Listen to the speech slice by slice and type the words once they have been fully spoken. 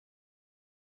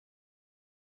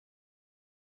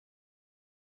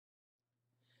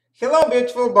Hello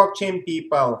beautiful blockchain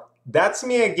people, that's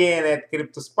me again at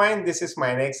CryptoSpine. This is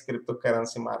my next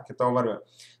cryptocurrency market overview.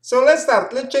 So let's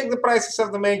start. Let's check the prices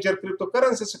of the major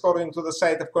cryptocurrencies according to the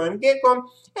site of CoinGecko.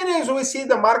 And as we see,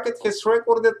 the market has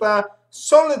recorded a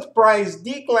solid price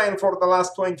decline for the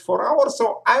last 24 hours.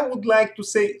 So I would like to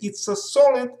say it's a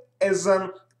solid as an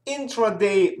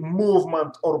intraday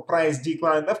movement or price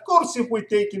decline. Of course, if we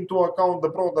take into account the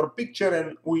broader picture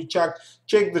and we check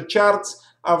the charts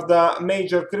of the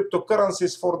major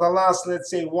cryptocurrencies for the last, let's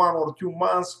say, 1 or 2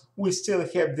 months, we still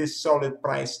have this solid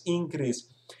price increase.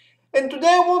 And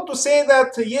today I want to say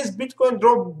that yes, Bitcoin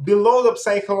dropped below the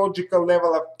psychological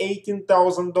level of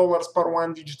 $18,000 per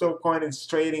one digital coin. It's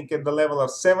trading at the level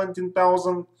of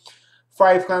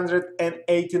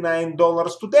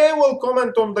 $17,589. Today I will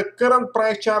comment on the current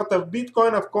price chart of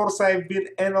Bitcoin. Of course, I've been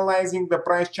analyzing the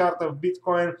price chart of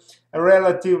Bitcoin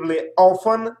relatively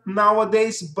often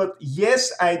nowadays, but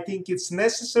yes, I think it's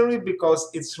necessary because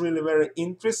it's really very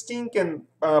interesting and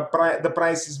the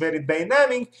price is very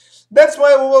dynamic. That's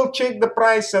why we will check the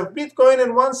price of Bitcoin,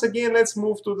 and once again let's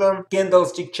move to the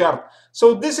candlestick chart.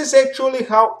 So this is actually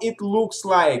how it looks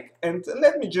like, and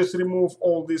let me just remove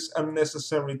all these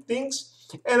unnecessary things.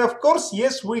 And of course,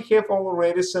 yes, we have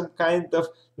already some kind of,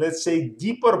 let's say,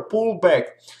 deeper pullback.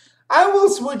 I will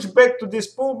switch back to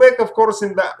this pullback, of course,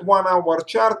 in the 1 hour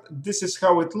chart. This is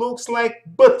how it looks like.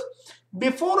 But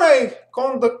before I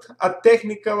conduct a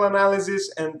technical analysis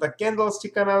and a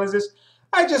candlestick analysis,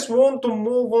 I just want to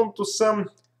move on to some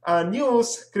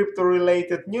news,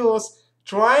 crypto-related news,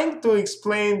 trying to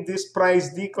explain this price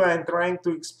decline,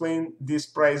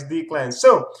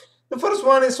 So the first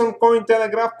one is on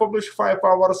Cointelegraph, published 5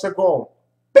 hours ago.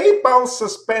 PayPal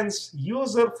suspends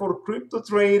user for crypto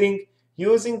trading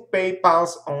using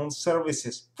PayPal's own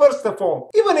services. First of all,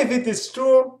 even if it is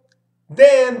true,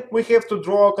 then we have to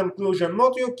draw a conclusion.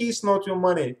 Not your keys, not your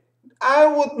money. I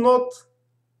would not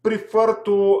prefer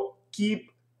to keep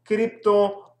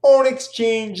crypto on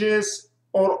exchanges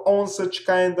or on such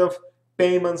kind of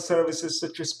payment services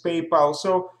such as PayPal.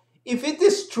 So if it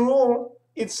is true,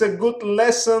 it's a good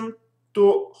lesson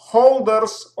to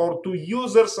holders or to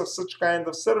users of such kind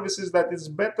of services that it's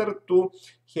better to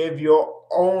have your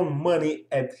own money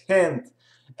at hand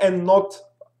and not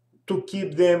to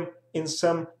keep them in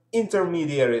some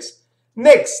intermediaries.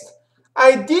 Next,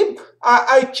 I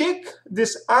check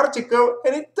this article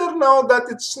and it turned out that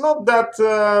it's not that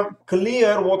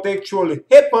clear what actually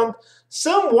happened.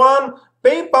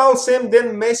 PayPal sent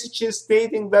them messages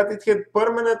stating that it had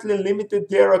permanently limited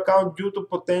their account due to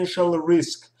potential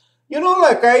risk. You know,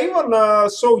 like I even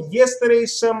saw yesterday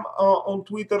on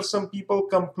Twitter some people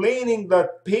complaining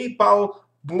that PayPal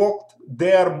blocked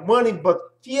their money, but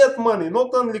fiat money,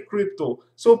 not only crypto.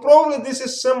 So probably this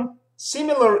is some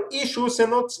similar issues,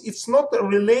 and it's not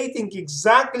relating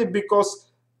exactly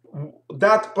because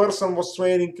that person was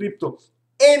trading crypto.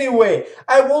 Anyway,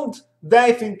 I won't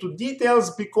dive into details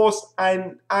because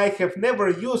I have never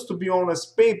used, to be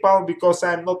honest, PayPal, because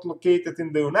I'm not located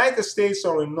in the United States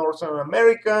or in Northern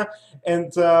America,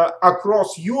 and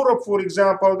across Europe, for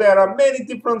example, there are many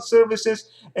different services,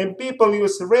 and people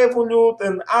use Revolut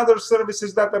and other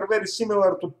services that are very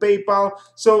similar to PayPal.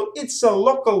 So it's a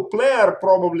local player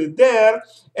probably there,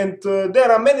 and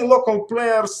there are many local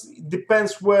players. It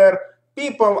depends where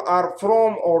people are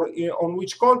from or on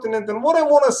which continent. And what I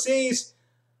want to say is,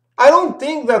 I don't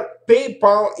think that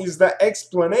PayPal is the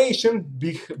explanation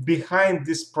behind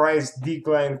this price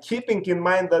decline, keeping in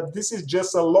mind that this is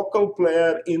just a local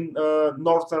player in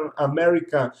Northern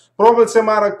America. Probably some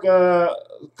other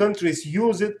countries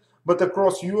use it, but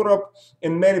across Europe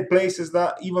and many places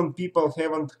that even people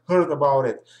haven't heard about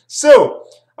it. So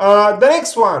the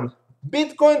next one,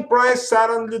 Bitcoin price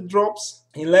suddenly drops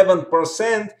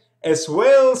 11% as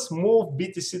whales move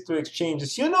BTC to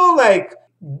exchanges. You know, like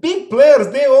big players,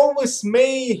 they always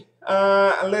may,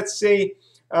 let's say,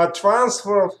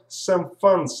 transfer some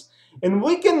funds. And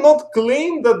we cannot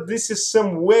claim that this is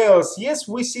some whales. Yes,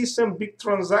 we see some big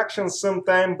transactions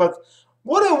sometime, but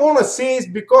what I want to say is,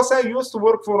 because I used to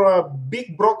work for a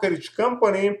big brokerage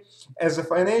company as a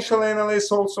financial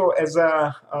analyst, also as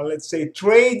a, let's say,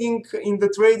 trading in the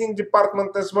trading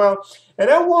department as well.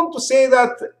 And I want to say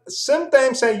that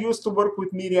sometimes I used to work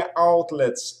with media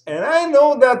outlets. And I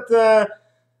know that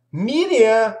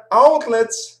media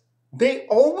outlets, they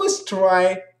always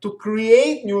try to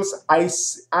create news. I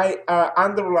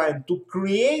underline, to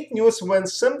create news when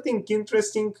something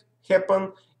interesting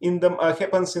happens in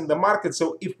the market.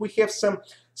 So if we have some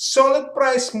solid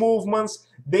price movements,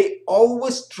 they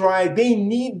always try, they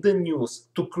need the news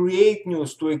to create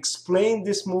news, to explain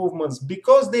these movements,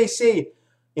 because they say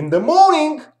in the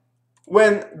morning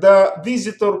when the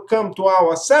visitor come to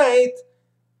our site,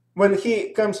 when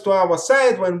he comes to our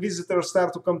site, when visitors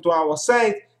start to come to our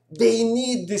site, they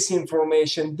need this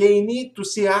information. They need to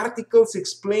see articles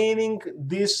explaining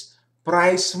this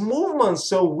price movement.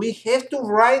 So we have to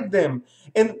write them.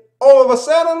 And all of a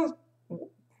sudden,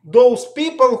 those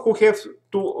people who have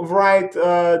to write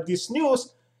this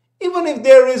news, even if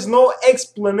there is no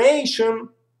explanation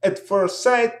at first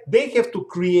sight, they have to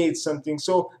create something.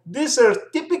 So these are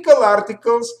typical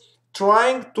articles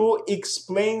trying to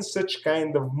explain such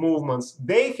kind of movements.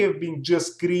 They have been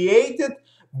just created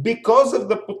because of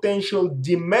the potential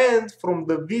demand from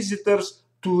the visitors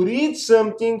to read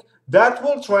something that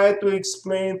will try to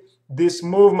explain this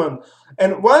movement.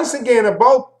 And once again,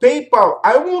 about PayPal,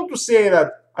 I want to say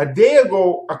that a day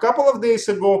ago, a couple of days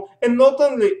ago, and not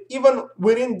only, even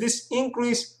within this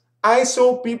increase, I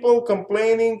saw people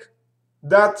complaining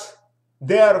that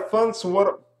their funds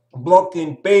were blocked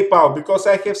in PayPal, because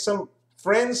I have some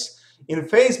friends in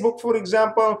Facebook, for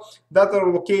example, that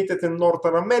are located in North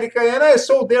America, and I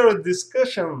saw their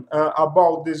discussion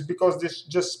about this, because this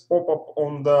just popped up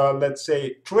on the, let's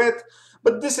say, thread.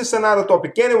 But this is another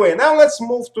topic. Anyway, now let's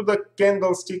move to the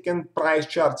candlestick and price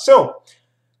chart. So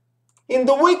in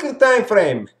the weekly time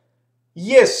frame,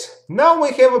 yes, now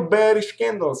we have a bearish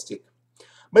candlestick,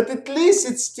 but at least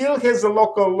it still has a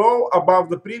local low above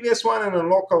the previous one and a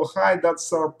local high that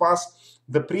surpassed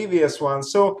the previous one.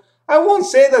 So I won't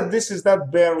say that this is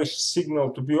that bearish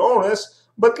signal, to be honest,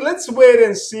 but let's wait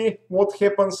and see what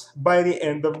happens by the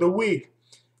end of the week.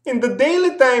 In the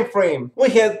daily time frame, we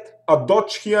had a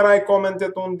dodge here. I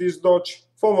commented on this dodge,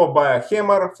 followed by a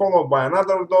hammer, followed by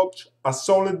another dodge, a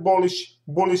solid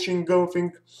bullish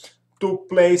engulfing took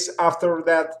place. After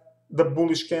that, the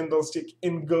bullish candlestick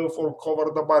engulf or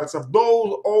cover the bars of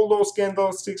all those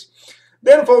candlesticks,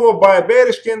 then followed by a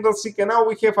bearish candlestick, and now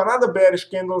we have another bearish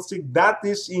candlestick that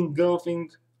is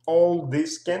engulfing all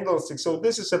these candlesticks. So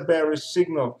this is a bearish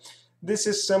signal. This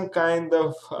is some kind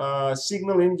of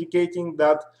signal indicating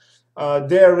that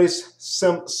there is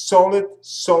some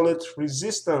solid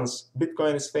resistance.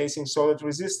 Bitcoin is facing solid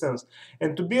resistance.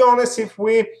 And to be honest, if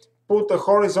we put a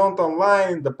horizontal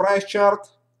line in the price chart,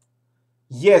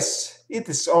 yes, it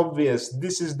is obvious.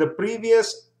 This is the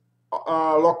previous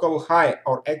local high,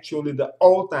 or actually the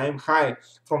all-time high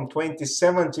from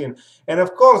 2017. And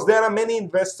of course, there are many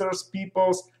investors,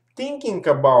 people thinking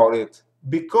about it,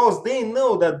 because they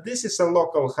know that this is a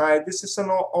local high, this is an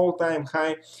all-time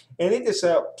high, and it is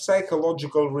a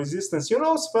psychological resistance. You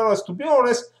know, fellas, to be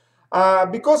honest,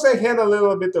 because I had a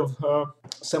little bit of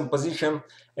some position,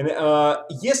 and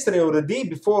yesterday or the day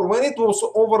before, when it was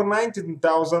over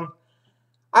 19,000,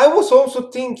 I was also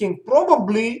thinking,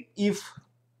 probably if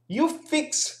you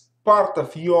fix part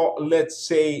of your, let's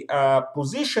say,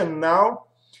 position now,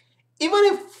 even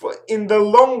if in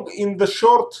the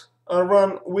short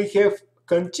run we have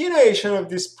continuation of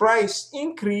this price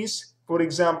increase, for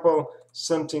example,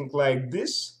 something like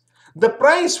this, the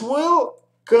price will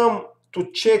come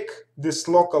to check this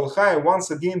local high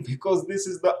once again, because this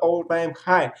is the all-time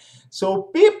high. So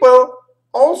people,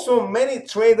 also many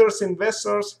traders,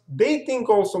 investors, they think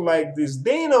also like this.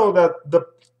 They know that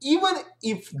even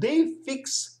if they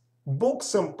book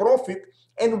some profit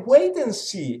and wait and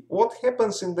see what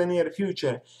happens in the near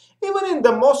future, even in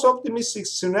the most optimistic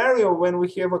scenario, when we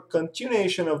have a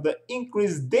continuation of the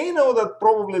increase, they know that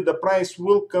probably the price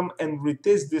will come and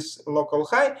retest this local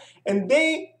high, and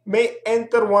they may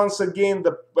enter once again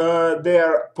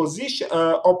their position,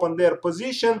 open their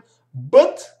position,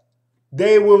 but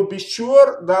they will be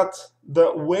sure that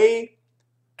the way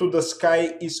to the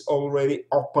sky is already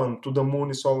open, to the moon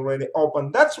is already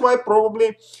open. That's why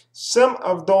probably some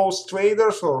of those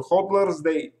traders or hodlers,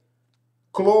 they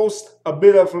closed a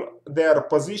bit of their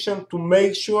position to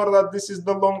make sure that this is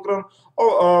the long run.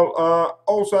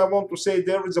 Also, I want to say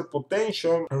there is a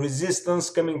potential resistance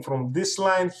coming from this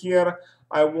line here.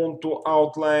 I want to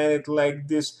outline it like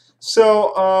this.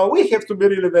 So we have to be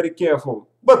really very careful.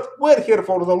 But we're here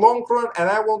for the long run, and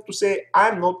I want to say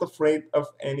I'm not afraid of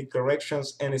any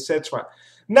corrections and etc.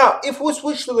 Now, if we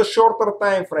switch to the shorter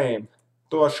time frame,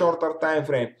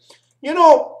 you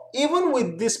know, even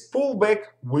with this pullback,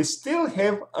 we still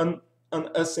have an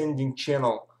ascending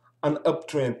channel, an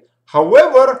uptrend.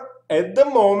 However, at the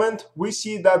moment, we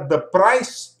see that the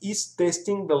price is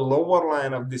testing the lower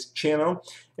line of this channel,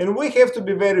 and we have to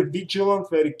be very vigilant,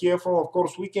 very careful. Of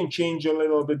course, we can change a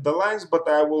little bit the lines, but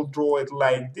I will draw it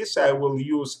like this. I will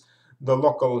use the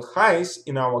local highs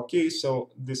in our case, so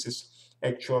this is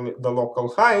actually the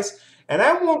local highs. And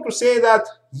I want to say that,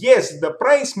 yes, the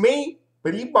price may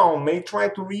rebound, may try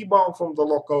to rebound from the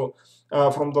local,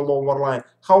 from the lower line.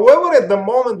 However, at the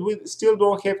moment, we still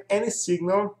don't have any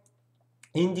signal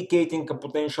indicating a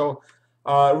potential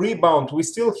rebound. We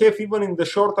still have, even in the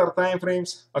shorter time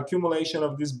frames, accumulation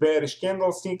of these bearish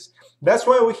candlesticks. That's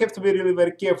why we have to be really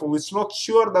very careful. It's not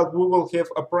sure that we will have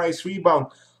a price rebound.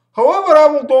 However, I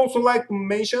would also like to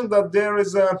mention that there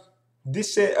is a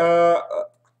this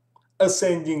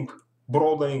ascending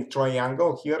broadening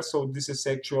triangle here. So this is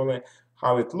actually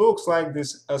how it looks like,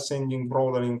 this ascending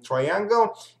broadening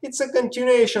triangle. It's a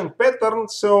continuation pattern,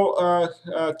 so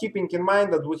keeping in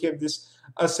mind that we have this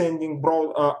ascending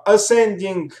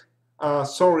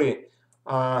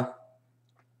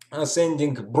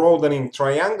ascending broadening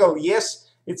triangle. Yes,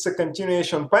 it's a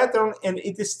continuation pattern, and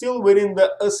it is still within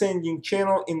the ascending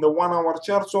channel in the 1 hour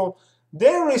chart. So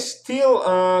there is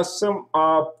still some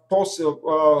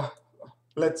possible,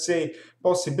 let's say,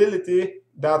 possibility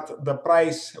that the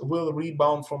price will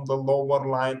rebound from the lower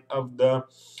line of the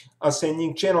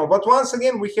ascending channel. But once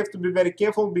again, we have to be very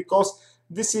careful, because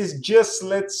this is just,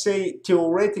 let's say,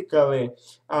 theoretically,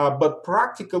 but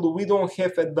practically we don't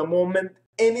have at the moment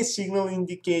any signal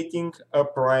indicating a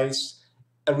price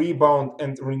rebound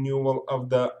and renewal of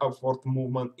the upward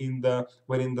movement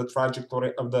within the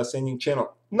trajectory of the ascending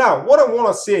channel. Now, what I want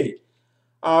to say,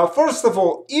 first of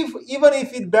all, even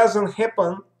if it doesn't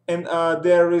happen and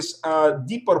there is a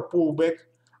deeper pullback,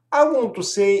 I want to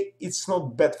say it's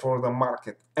not bad for the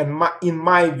market, and in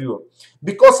my view,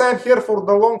 because I'm here for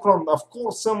the long run. Of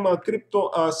course, some not crypto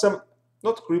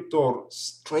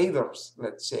traders,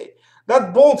 let's say,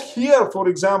 that bought here, for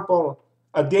example,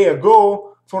 a day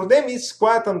ago, for them it's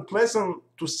quite unpleasant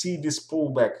to see this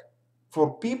pullback.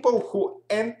 For people who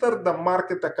entered the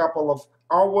market a couple of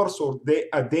hours or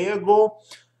a day ago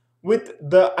with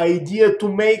the idea to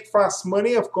make fast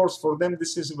money, of course, for them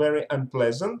this is very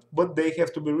unpleasant, but they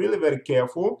have to be really very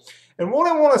careful. And what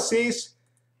I want to say is,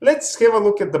 let's have a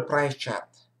look at the price chart.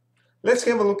 Let's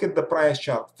have a look at the price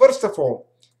chart. First of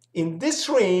all, in this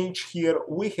range here,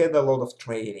 we had a lot of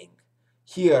trading.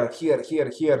 Here.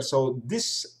 So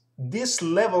these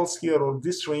levels here, or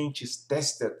this range, is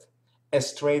tested.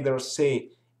 As traders say,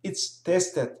 it's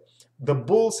tested. The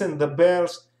bulls and the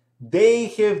bears, they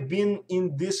have been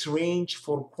in this range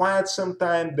for quite some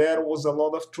time. There was a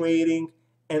lot of trading,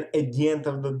 and at the end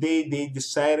of the day, they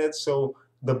decided, so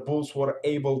the bulls were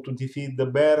able to defeat the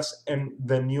bears, and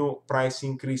the new price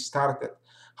increase started.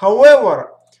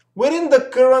 However, within the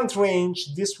current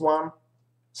range, this one,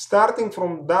 starting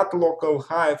from that local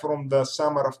high from the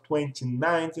summer of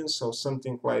 2019, so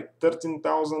something like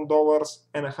 $13,000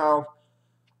 and a half,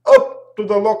 up to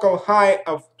the local high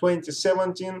of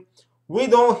 2017, we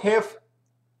don't have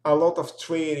a lot of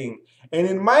trading. And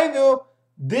in my view,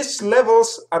 these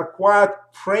levels are quite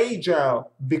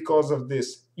fragile because of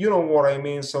this. You know what I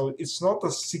mean? So it's not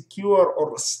a secure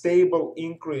or stable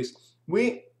increase.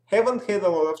 We haven't had a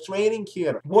lot of trading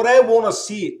here. What I want to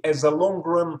see as a long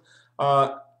run,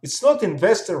 it's not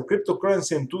investor,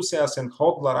 cryptocurrency enthusiast and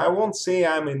hodler. I won't say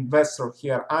I'm an investor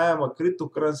here. I am a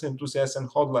cryptocurrency enthusiast and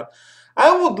hodler.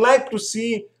 I would like to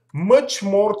see much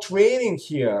more trading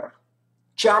here.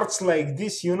 Charts like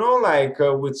this, you know, like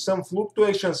with some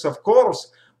fluctuations, of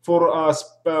course.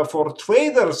 For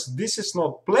traders, this is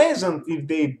not pleasant if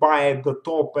they buy at the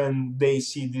top and they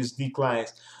see these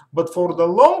declines. But for the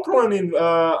long run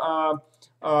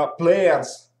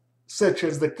players, such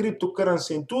as the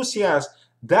cryptocurrency enthusiasts,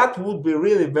 that would be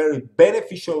really very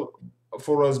beneficial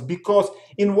for us, because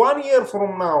in 1 year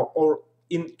from now, or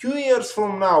in 2 years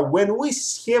from now, when we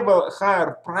have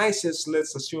higher prices,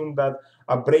 let's assume that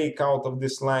a breakout of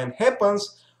this line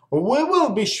happens, we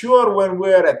will be sure, when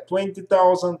we're at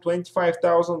 20,000,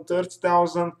 25,000,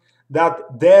 30,000,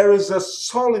 that there is a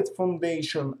solid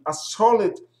foundation, a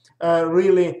solid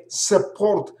really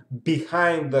support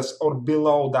behind us or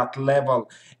below that level.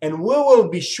 And we will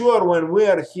be sure when we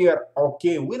are here,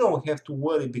 okay, we don't have to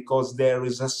worry, because there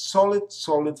is a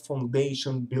solid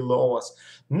foundation below us.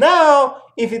 Now,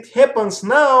 if it happens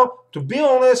now, to be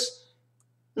honest,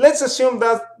 let's assume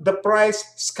that the price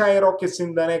skyrockets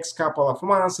in the next couple of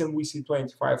months and we see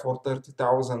 25 or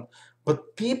 30,000.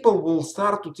 But people will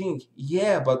start to think,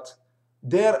 yeah, but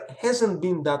there hasn't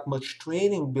been that much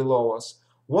trading below us.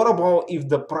 What about if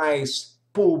the price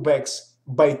pullbacks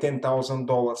by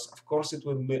 $10,000? Of course, it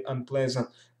will be unpleasant.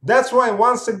 That's why,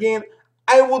 once again,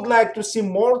 I would like to see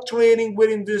more trading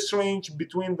within this range,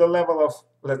 between the level of,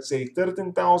 let's say,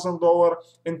 $13,000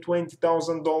 and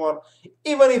 $20,000.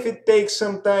 Even if it takes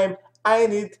some time, I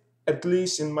need, at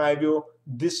least in my view,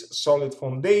 this solid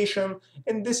foundation.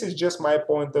 And this is just my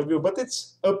point of view, but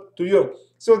it's up to you.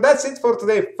 So that's it for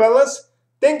today, fellas.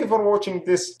 Thank you for watching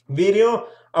this video.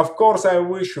 Of course, I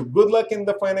wish you good luck in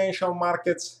the financial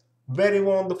markets. Very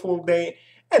wonderful day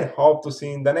and hope to see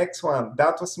you in the next one.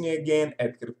 That was me again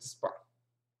at CryptoSpark.